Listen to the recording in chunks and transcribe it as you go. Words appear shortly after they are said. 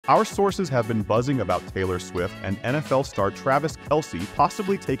Our sources have been buzzing about Taylor Swift and NFL star Travis Kelce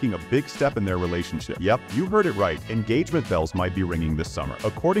possibly taking a big step in their relationship. Yep, you heard it right. Engagement bells might be ringing this summer.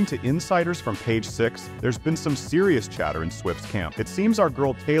 According to insiders from Page 6, there's been some serious chatter in Swift's camp. It seems our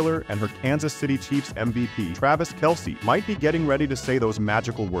girl Taylor and her Kansas City Chiefs MVP, Travis Kelce, might be getting ready to say those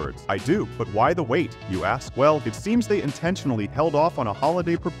magical words. I do, but why the wait, you ask? Well, it seems they intentionally held off on a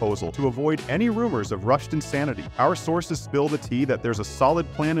holiday proposal to avoid any rumors of rushed insanity. Our sources spill the tea that there's a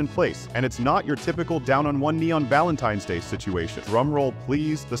solid plan in place, and it's not your typical down on one knee on Valentine's Day situation. Drumroll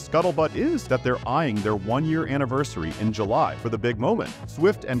please, the scuttlebutt is that they're eyeing their one-year anniversary in July for the big moment.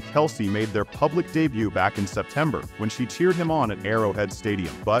 Swift and Kelce made their public debut back in September when she cheered him on at Arrowhead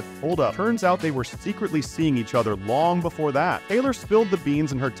Stadium. But hold up, turns out they were secretly seeing each other long before that. Taylor spilled the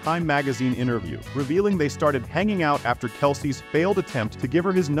beans in her Time magazine interview, revealing they started hanging out after Kelce's failed attempt to give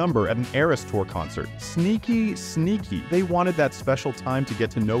her his number at an Eras Tour concert. Sneaky, sneaky. They wanted that special time to get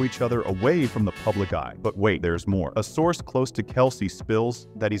to know each other away from the public eye. But wait, there's more. A source close to Kelce spills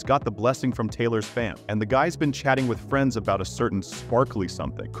that he's got the blessing from Taylor's fam, and the guy's been chatting with friends about a certain sparkly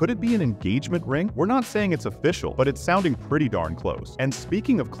something. Could it be an engagement ring? We're not saying it's official, but it's sounding pretty darn close. And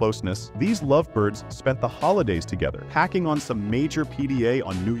speaking of closeness, these lovebirds spent the holidays together, packing on some major PDA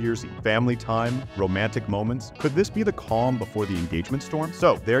on New Year's Eve. Family time, romantic moments. Could this be the calm before the engagement storm?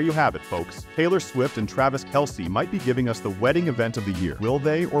 So there you have it, folks. Taylor Swift and Travis Kelce might be giving us the wedding event of the year. Will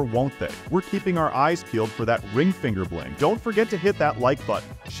they or won't they? We're keeping our eyes peeled for that ring finger bling. Don't forget to hit that like button.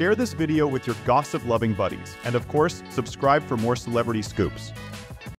 Share this video with your gossip-loving buddies. And of course, subscribe for more celebrity scoops.